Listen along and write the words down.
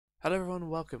Hello everyone,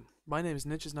 welcome. My name is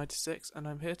Ninjas96 and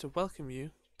I'm here to welcome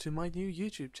you to my new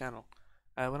YouTube channel.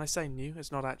 When I say new,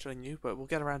 it's not actually new, but we'll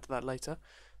get around to that later.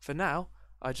 For now,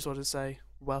 I just wanted to say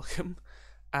welcome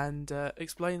and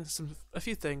explain a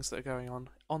few things that are going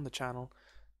on the channel,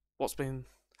 what's been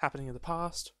happening in the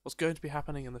past, what's going to be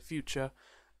happening in the future,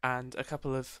 and a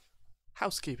couple of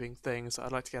housekeeping things that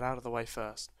I'd like to get out of the way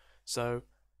first. So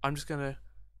I'm just going to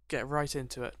get right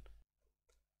into it.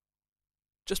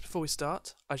 Just before we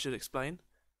start, I should explain,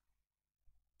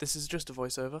 this is just a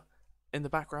voiceover. In the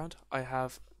background, I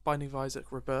have Binding of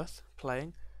Isaac Rebirth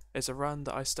playing. It's a run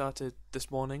that I started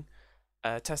this morning,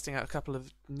 testing out a couple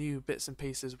of new bits and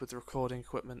pieces with recording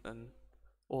equipment and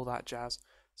all that jazz.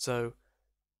 So,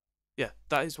 yeah,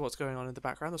 that is what's going on in the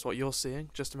background. That's what you're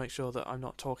seeing, just to make sure that I'm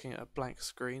not talking at a blank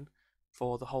screen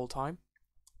for the whole time.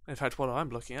 In fact, what I'm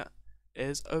looking at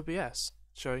is OBS,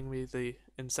 showing me the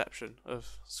inception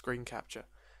of screen capture.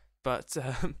 But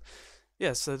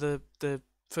yeah, so the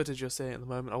footage you're seeing at the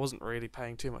moment, I wasn't really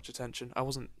paying too much attention. I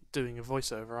wasn't doing a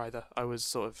voiceover either. I was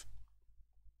sort of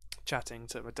chatting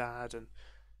to my dad and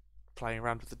playing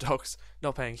around with the dogs,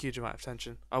 not paying a huge amount of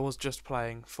attention. I was just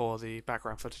playing for the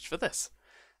background footage for this.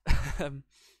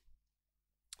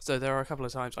 So there are a couple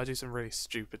of times I do some really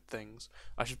stupid things.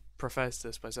 I should preface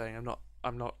this by saying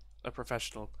I'm not a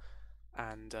professional,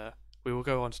 and we will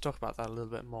go on to talk about that a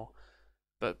little bit more.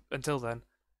 But until then,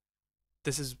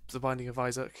 this is The Binding of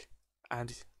Isaac,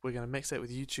 and we're going to mix it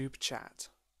with YouTube chat.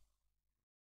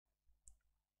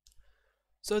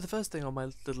 So the first thing on my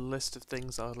little list of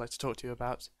things I would like to talk to you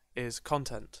about is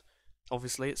content.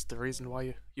 Obviously, it's the reason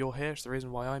why you're here, it's the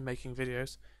reason why I'm making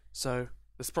videos, so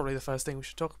this is probably the first thing we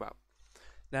should talk about.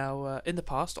 Now, in the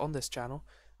past, on this channel,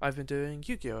 I've been doing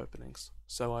Yu-Gi-Oh! Openings,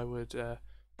 so I would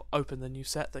open the new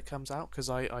set that comes out,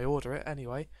 because I order it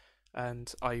anyway,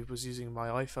 and I was using my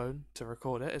iPhone to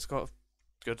record it. It's got a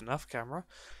good enough camera,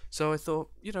 so I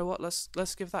thought, you know what,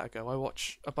 let's give that a go. I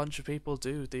watch a bunch of people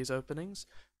do these openings.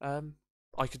 I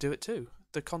could do it too.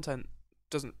 The content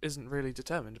isn't really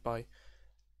determined by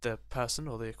the person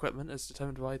or the equipment. It's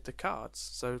determined by the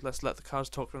cards. So let's let the cards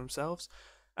talk for themselves.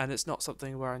 And it's not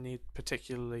something where I need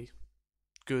particularly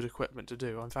good equipment to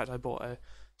do. In fact, I bought a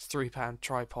 £3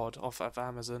 tripod off of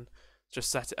Amazon,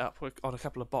 just set it up on a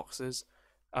couple of boxes.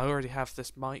 I already have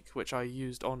this mic, which I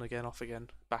used on again, off again,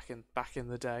 back in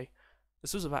the day.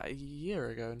 This was about a year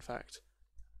ago, in fact,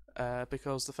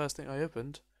 because the first new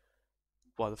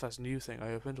thing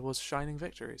I opened was Shining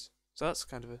Victories. So that's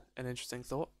kind of an interesting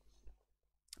thought.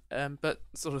 But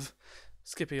sort of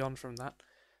skipping on from that,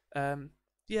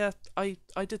 yeah, I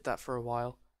did that for a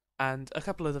while, and a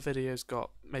couple of the videos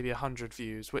got maybe 100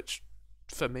 views, which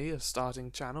for me, a starting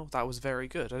channel, that was very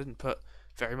good. I didn't put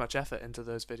very much effort into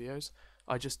those videos.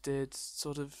 I just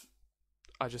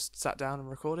sat down and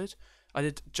recorded. I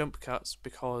did jump cuts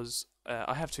because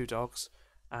I have two dogs,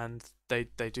 and they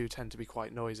do tend to be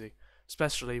quite noisy,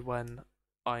 especially when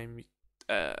I'm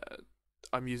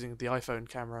using the iPhone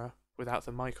camera without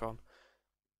the mic on,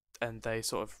 and they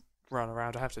sort of run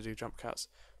around. I have to do jump cuts,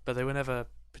 but they were never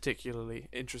particularly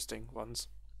interesting ones.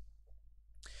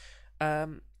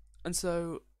 And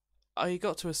so I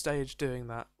got to a stage doing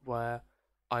that where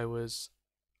I was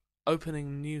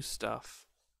opening new stuff,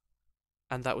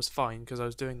 and that was fine because I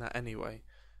was doing that anyway.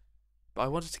 But I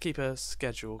wanted to keep a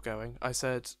schedule going. I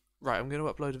said, right, I'm going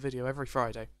to upload a video every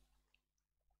Friday.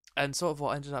 And sort of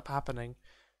what ended up happening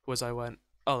was I went,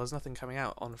 oh, there's nothing coming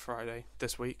out on Friday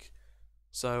this week,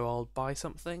 so I'll buy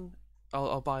something.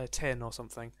 I'll buy a tin or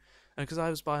something. And because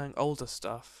I was buying older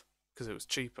stuff, because it was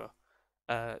cheaper,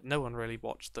 no one really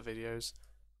watched the videos,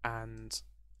 and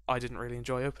I didn't really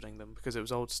enjoy opening them because it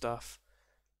was old stuff.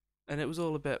 And it was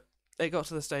all it got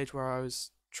to the stage where I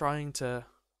was trying to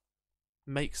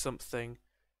make something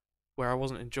where I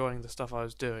wasn't enjoying the stuff I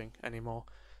was doing anymore.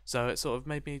 So it sort of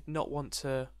made me not want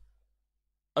to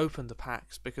open the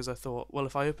packs, because I thought, well,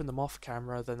 if I open them off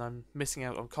camera, then I'm missing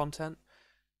out on content.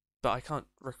 But I can't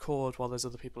record while there's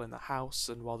other people in the house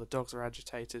and while the dogs are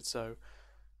agitated, so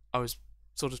I was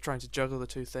sort of trying to juggle the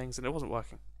two things, and it wasn't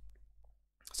working.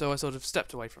 So I sort of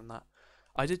stepped away from that.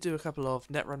 I did do a couple of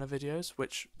Netrunner videos,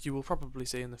 which you will probably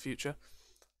see in the future,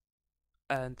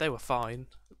 and they were fine,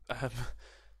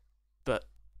 but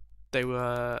they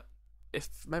were,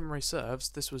 if memory serves,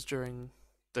 this was during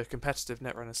the competitive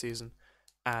Netrunner season,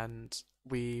 and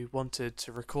we wanted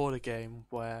to record a game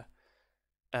where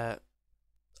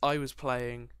I was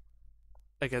playing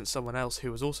against someone else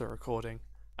who was also recording,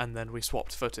 and then we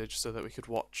swapped footage so that we could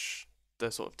watch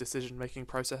the sort of decision-making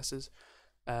processes.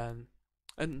 And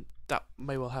that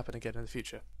may well happen again in the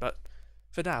future. But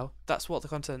for now, that's what the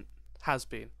content has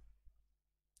been.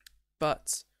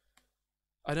 But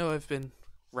I know I've been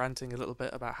ranting a little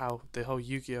bit about how the whole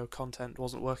Yu-Gi-Oh content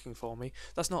wasn't working for me.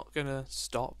 That's not going to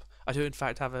stop. I do in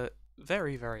fact have a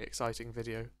very, very exciting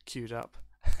video queued up,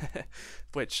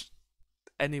 which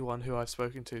anyone who I've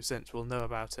spoken to since will know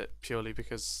about it purely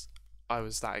because I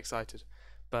was that excited.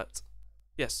 But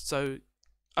yes, so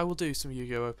I will do some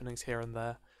Yu-Gi-Oh openings here and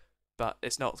there, but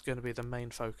it's not going to be the main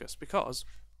focus because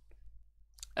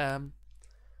um,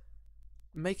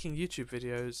 making YouTube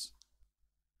videos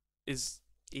is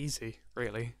easy,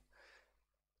 really.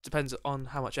 Depends on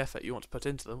how much effort you want to put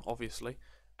into them, obviously.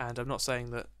 And I'm not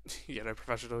saying that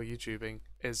professional YouTubing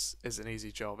is an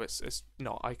easy job. It's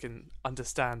not. I can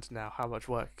understand now how much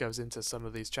work goes into some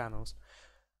of these channels,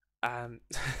 and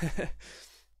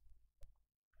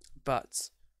but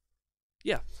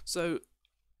yeah. So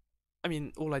I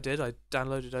mean, all I did, I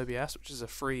downloaded OBS, which is a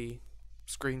free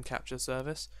screen capture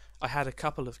service. I had a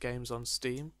couple of games on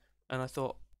Steam, and I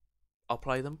thought I'll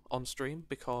play them on stream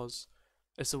because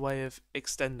it's a way of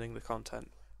extending the content.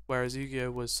 Whereas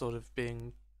Yu-Gi-Oh was sort of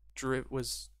being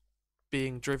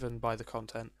driven by the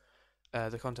content.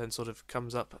 The content sort of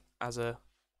comes up as a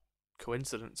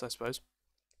coincidence, I suppose.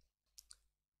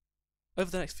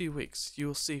 Over the next few weeks, you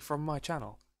will see from my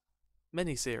channel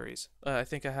mini-series. I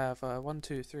think I have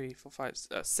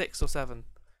 6 or 7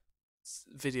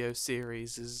 video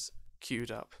series is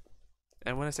queued up.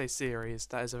 And when I say series,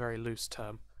 that is a very loose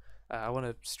term. I want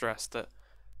to stress that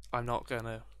I'm not going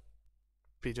to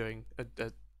be doing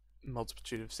a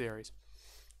multitude of series.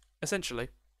 Essentially,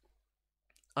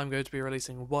 I'm going to be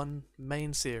releasing one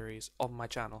main series on my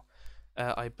channel.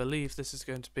 I believe this is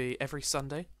going to be every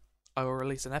Sunday. I will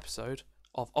release an episode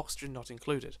of Oxygen Not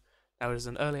Included. Now, it is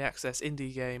an early access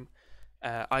indie game.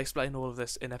 I explain all of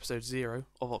this in episode 0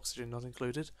 of Oxygen Not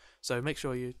Included, so make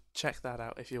sure you check that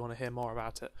out if you want to hear more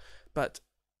about it. But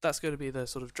that's going to be the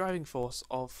sort of driving force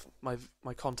of my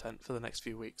content for the next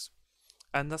few weeks.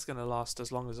 And that's going to last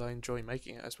as long as I enjoy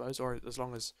making it, I suppose, or as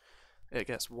long as it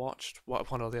gets watched,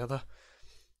 one or the other.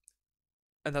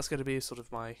 And that's going to be sort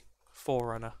of my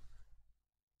forerunner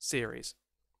series.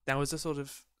 Now, as a sort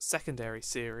of secondary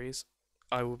series,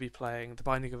 I will be playing The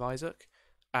Binding of Isaac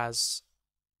as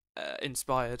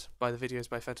inspired by the videos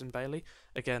by Fenton.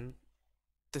 Again,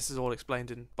 this is all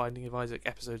explained in Binding of Isaac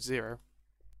episode 0.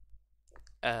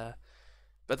 But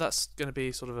that's going to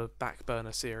be sort of a back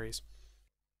burner series.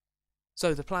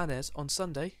 So the plan is, on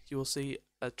Sunday, you will see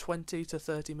a 20 to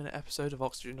 30 minute episode of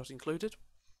Oxygen Not Included.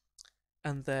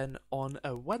 And then on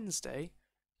a Wednesday,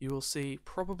 you will see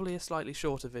probably a slightly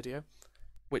shorter video,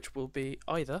 which will be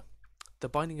either The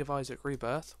Binding of Isaac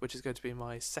Rebirth, which is going to be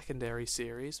my secondary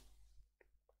series.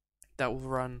 That will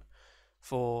run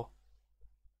for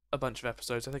a bunch of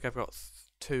episodes. I think I've got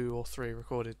 2 or 3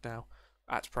 recorded now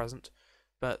at present,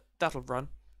 but that'll run.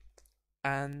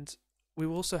 And we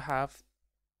will also have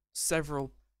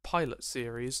several pilot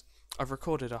series. I've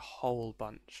recorded a whole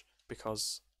bunch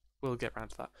because we'll get around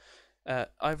to that.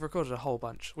 I've recorded a whole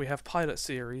bunch. We have pilot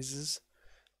series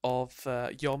of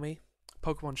Yomi,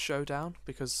 Pokemon Showdown,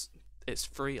 because it's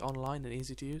free online and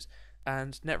easy to use,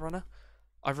 and Netrunner.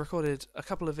 I've recorded a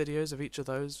couple of videos of each of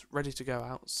those ready to go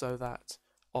out so that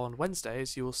on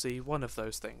Wednesdays you will see one of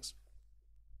those things.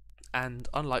 And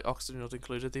unlike Oxygen Not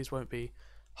Included, these won't be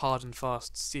hard and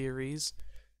fast series.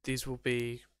 These will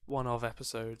be one-off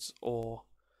episodes, or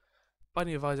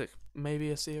Binding of Isaac maybe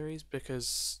a series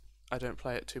because I don't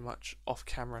play it too much off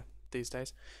camera these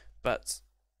days. But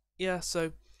yeah,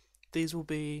 so these will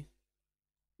be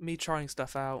me trying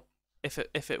stuff out.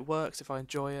 If it works, if I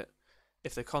enjoy it,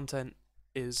 if the content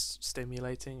is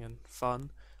stimulating and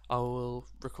fun, I will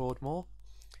record more.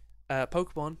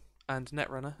 Pokemon and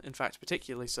Netrunner, in fact,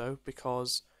 particularly so,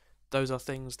 because those are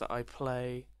things that I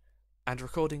play, and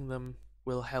recording them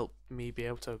will help me be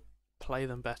able to play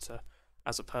them better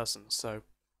as a person. So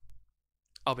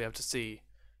I'll be able to see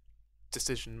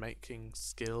decision-making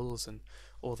skills and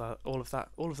all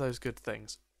of those good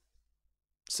things.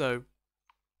 So,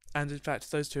 and in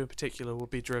fact, those two in particular will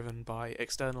be driven by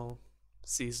external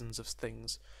seasons of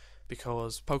things,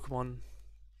 because Pokemon,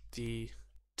 the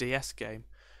DS game,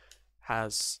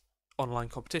 has online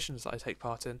competitions that I take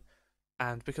part in,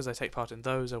 and because I take part in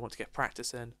those, I want to get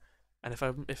practice in. And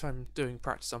if I'm doing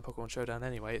practice on Pokemon Showdown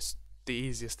anyway, it's the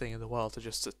easiest thing in the world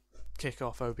to kick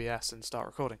off OBS and start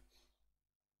recording.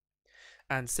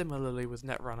 And similarly with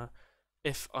Netrunner,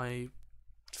 if I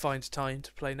find time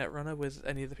to play Netrunner with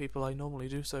any of the people I normally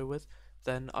do so with,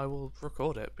 then I will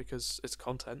record it because it's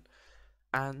content.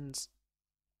 And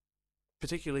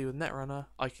particularly with Netrunner,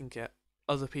 I can get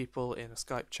other people in a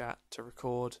Skype chat to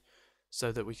record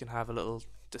so that we can have a little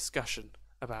discussion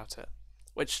about it,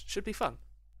 which should be fun.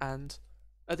 And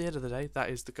at the end of the day, that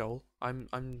is the goal.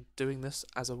 I'm doing this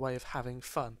as a way of having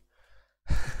fun,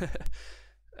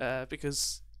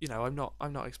 because I'm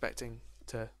not expecting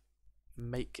to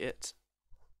make it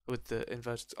with the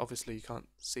inverted. Obviously, you can't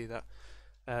see that.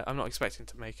 I'm not expecting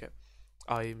to make it.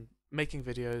 I'm making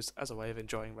videos as a way of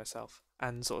enjoying myself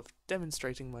and sort of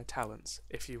demonstrating my talents,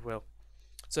 if you will.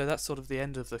 So that's sort of the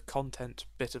end of the content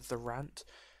bit of the rant,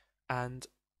 and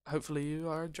hopefully you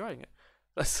are enjoying it.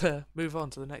 Let's move on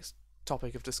to the next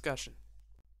topic of discussion.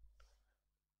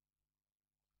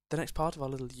 The next part of our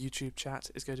little YouTube chat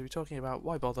is going to be talking about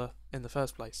why bother in the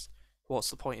first place.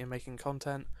 What's the point in making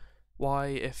content? Why,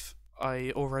 if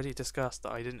I already discussed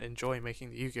that I didn't enjoy making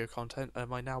the Yu-Gi-Oh content,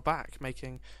 am I now back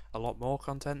making a lot more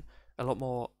content, a lot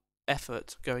more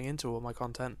effort going into all my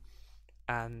content,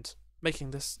 and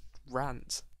making this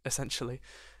rant, essentially.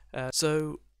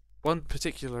 So one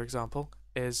particular example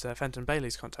is Fenton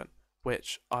Bailey's content,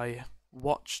 which I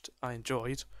watched, I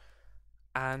enjoyed,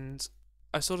 and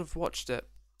I sort of watched it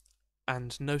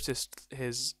and noticed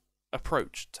his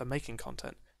approach to making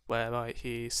content, whereby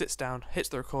he sits down, hits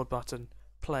the record button,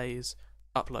 plays,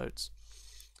 uploads.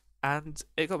 And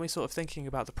it got me sort of thinking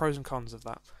about the pros and cons of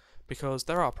that, because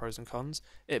there are pros and cons,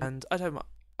 and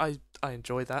I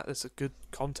enjoy that, it's a good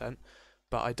content,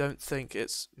 but I don't think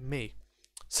it's me.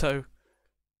 So,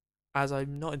 as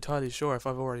I'm not entirely sure if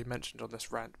I've already mentioned on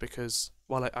this rant, because,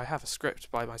 well, I have a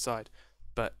script by my side,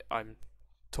 but I'm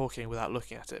talking without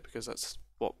looking at it, because that's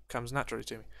what comes naturally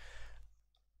to me.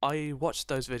 I watched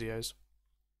those videos.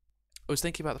 I was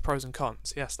thinking about the pros and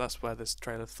cons. Yes, that's where this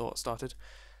trail of thought started.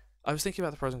 I was thinking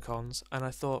about the pros and cons, and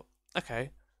I thought,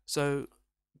 okay, so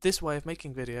this way of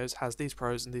making videos has these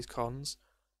pros and these cons.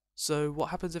 So what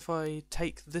happens if I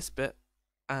take this bit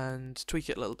and tweak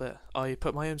it a little bit? I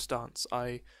put my own stance.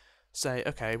 I say,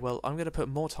 okay, well, I'm going to put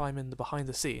more time in the behind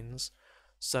the scenes,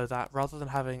 so that rather than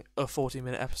having a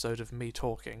 40-minute episode of me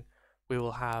talking, we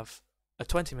will have a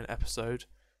 20-minute episode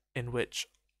in which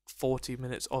 40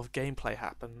 minutes of gameplay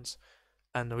happens,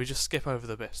 and we just skip over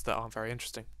the bits that aren't very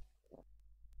interesting.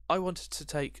 I wanted to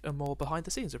take a more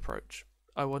behind-the-scenes approach.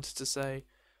 I wanted to say,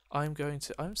 I'm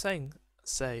saying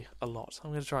say a lot.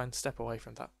 I'm going to try and step away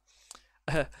from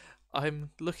that. I'm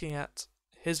looking at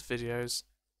his videos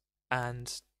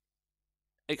and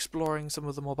exploring some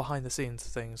of the more behind-the-scenes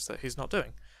things that he's not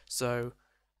doing. So,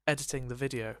 editing the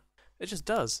video. It just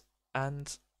does.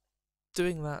 And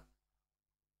doing that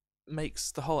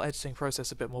makes the whole editing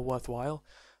process a bit more worthwhile.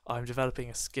 I'm developing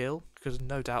a skill, because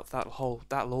no doubt that'll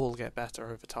all get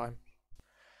better over time.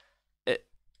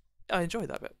 I enjoy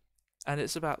that bit. And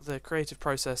it's about the creative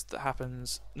process that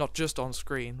happens not just on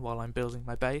screen while I'm building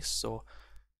my base or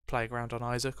playing around on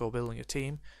Isaac or building a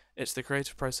team. It's the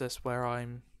creative process where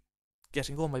I'm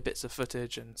getting all my bits of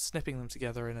footage and snipping them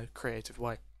together in a creative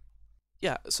way.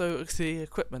 Yeah, so the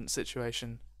equipment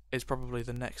situation is probably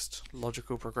the next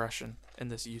logical progression in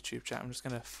this YouTube chat. I'm just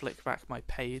going to flick back my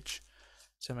page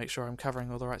to make sure I'm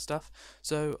covering all the right stuff.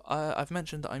 So I've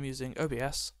mentioned that I'm using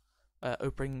OBS,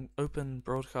 Open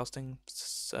Broadcasting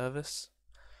Service,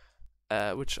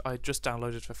 which I just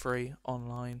downloaded for free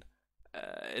online.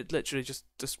 It literally just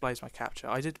displays my capture.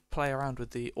 I did play around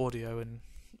with the audio and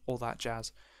all that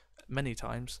jazz many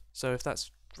times, so if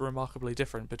that's remarkably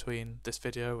different between this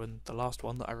video and the last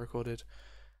one that I recorded,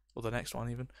 or the next one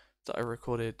even, that I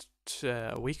recorded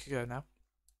a week ago now,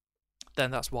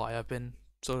 then that's why I've been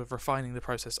sort of refining the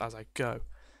process as I go.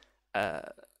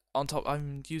 On top,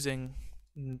 I'm using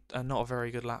not a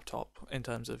very good laptop in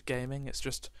terms of gaming. It's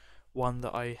just one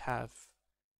that I have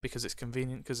because it's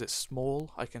convenient, because it's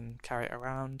small, I can carry it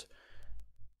around,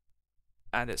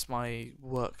 and it's my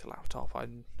work laptop.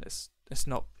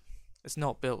 It's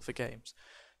not built for games,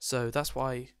 so that's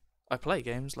why I play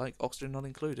games like Oxygen Not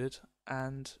Included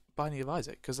and Binding of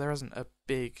Isaac, because there isn't a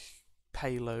big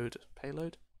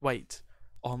weight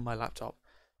on my laptop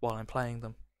while I'm playing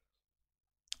them.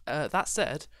 That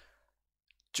said,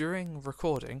 during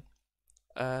recording,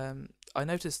 I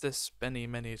noticed this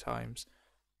many times,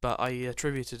 but I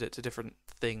attributed it to different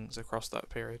things across that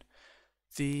period.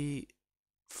 The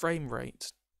frame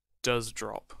rate does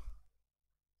drop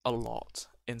a lot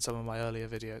in some of my earlier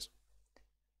videos.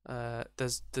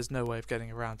 There's no way of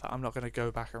getting around that. I'm not going to go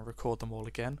back and record them all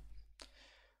again.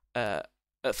 At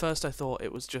first I thought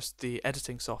it was just the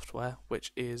editing software,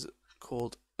 which is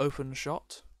called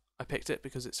OpenShot. I picked it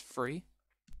because it's free.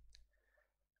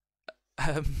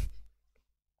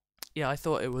 Yeah, I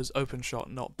thought it was OpenShot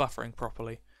not buffering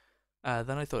properly.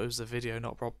 Then I thought it was the video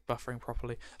not buffering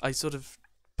properly. I sort of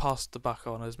passed the buck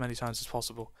on as many times as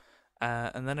possible.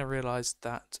 And then I realised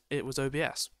that it was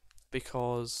OBS,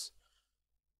 because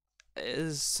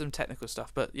is some technical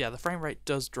stuff, but yeah, the frame rate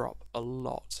does drop a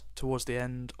lot towards the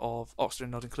end of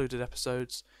Oxygen Not Included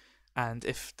episodes, and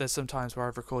if there's some times where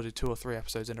I've recorded 2 or 3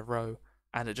 episodes in a row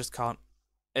and it just can't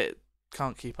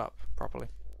keep up properly.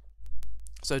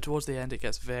 So towards the end it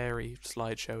gets very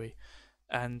slideshowy,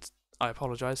 and I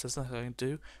apologise, there's nothing I can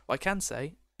do. What I can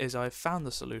say is I've found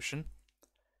the solution,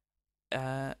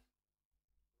 and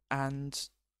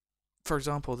for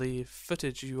example, the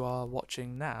footage you are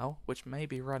watching now, which may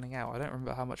be running out, I don't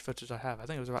remember how much footage I have, I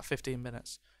think it was about 15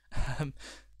 minutes,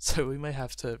 so we may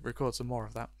have to record some more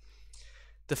of that.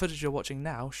 The footage you're watching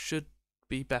now should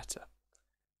be better.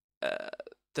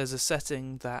 There's a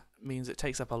setting that means it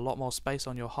takes up a lot more space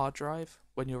on your hard drive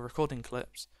when you're recording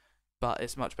clips, but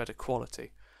it's much better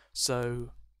quality.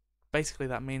 So basically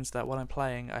that means that when I'm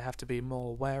playing I have to be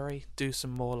more wary, do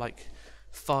some more like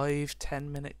 5-10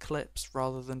 minute clips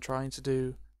rather than trying to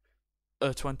do a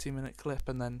 20-minute clip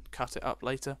and then cut it up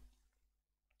later.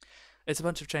 It's a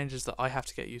bunch of changes that I have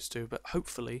to get used to, but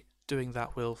hopefully doing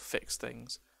that will fix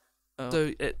things.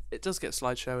 So it does get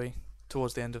slideshowy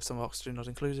towards the end of some Oxygen Not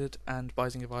Included and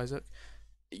Binding of Isaac.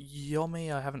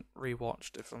 Yomi I haven't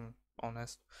rewatched, if I'm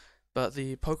honest, but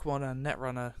the Pokemon and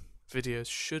Netrunner videos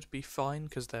should be fine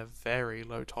because they're very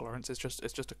low tolerance. It's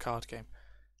just a card game,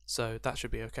 so that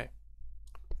should be okay.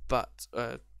 But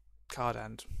card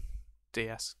and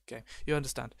DS game, you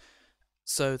understand.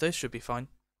 So those should be fine.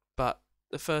 But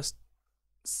the first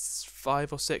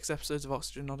 5 or 6 episodes of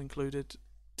Oxygen Not Included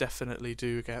definitely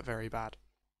do get very bad.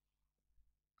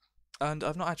 And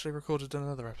I've not actually recorded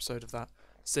another episode of that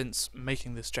since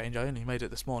making this change. I only made it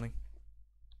this morning.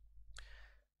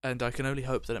 And I can only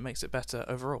hope that it makes it better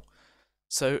overall.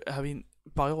 So, I mean,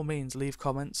 by all means, leave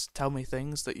comments, tell me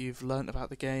things that you've learnt about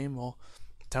the game, or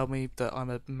tell me that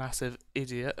I'm a massive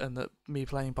idiot and that me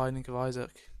playing Binding of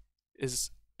Isaac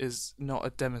is not a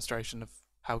demonstration of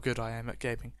how good I am at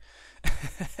gaming.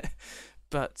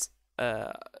 But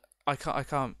I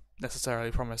can't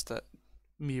necessarily promise that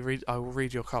I will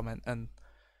read your comment and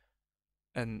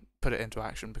put it into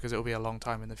action, because it will be a long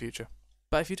time in the future.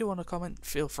 But if you do want to comment,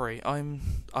 feel free.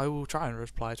 I will try and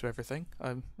reply to everything.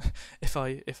 If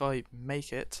I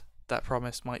make it, that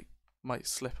promise might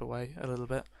slip away a little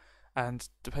bit, and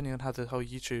depending on how the whole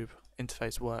YouTube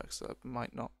interface works, it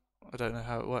might not. I don't know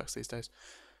how it works these days,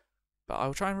 but I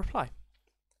will try and reply.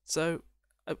 So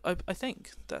I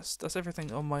think that's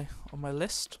everything on my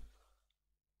list.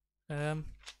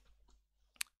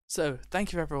 So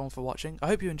thank you everyone for watching. I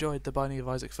hope you enjoyed the Binding of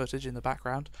Isaac footage in the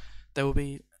background. There will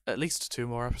be at least 2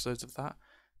 more episodes of that.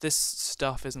 This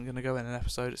stuff isn't going to go in an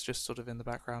episode, it's just sort of in the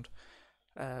background.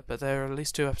 But there are at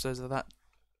least 2 episodes of that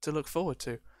to look forward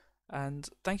to. And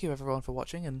thank you everyone for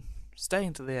watching and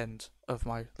staying to the end of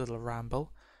my little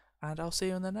ramble. And I'll see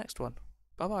you in the next one.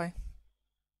 Bye bye.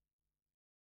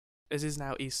 It is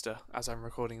now Easter as I'm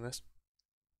recording this.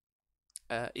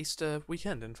 Easter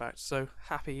weekend, in fact. So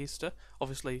happy Easter.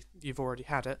 Obviously, you've already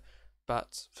had it,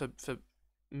 but for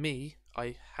me,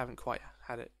 I haven't quite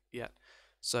had it yet.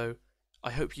 So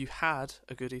I hope you had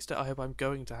a good Easter. I hope I'm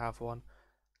going to have one,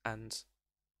 and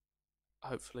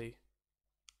hopefully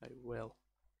I will.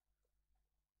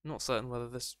 I'm not certain whether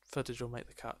this footage will make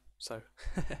the cut, so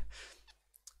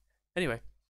anyway,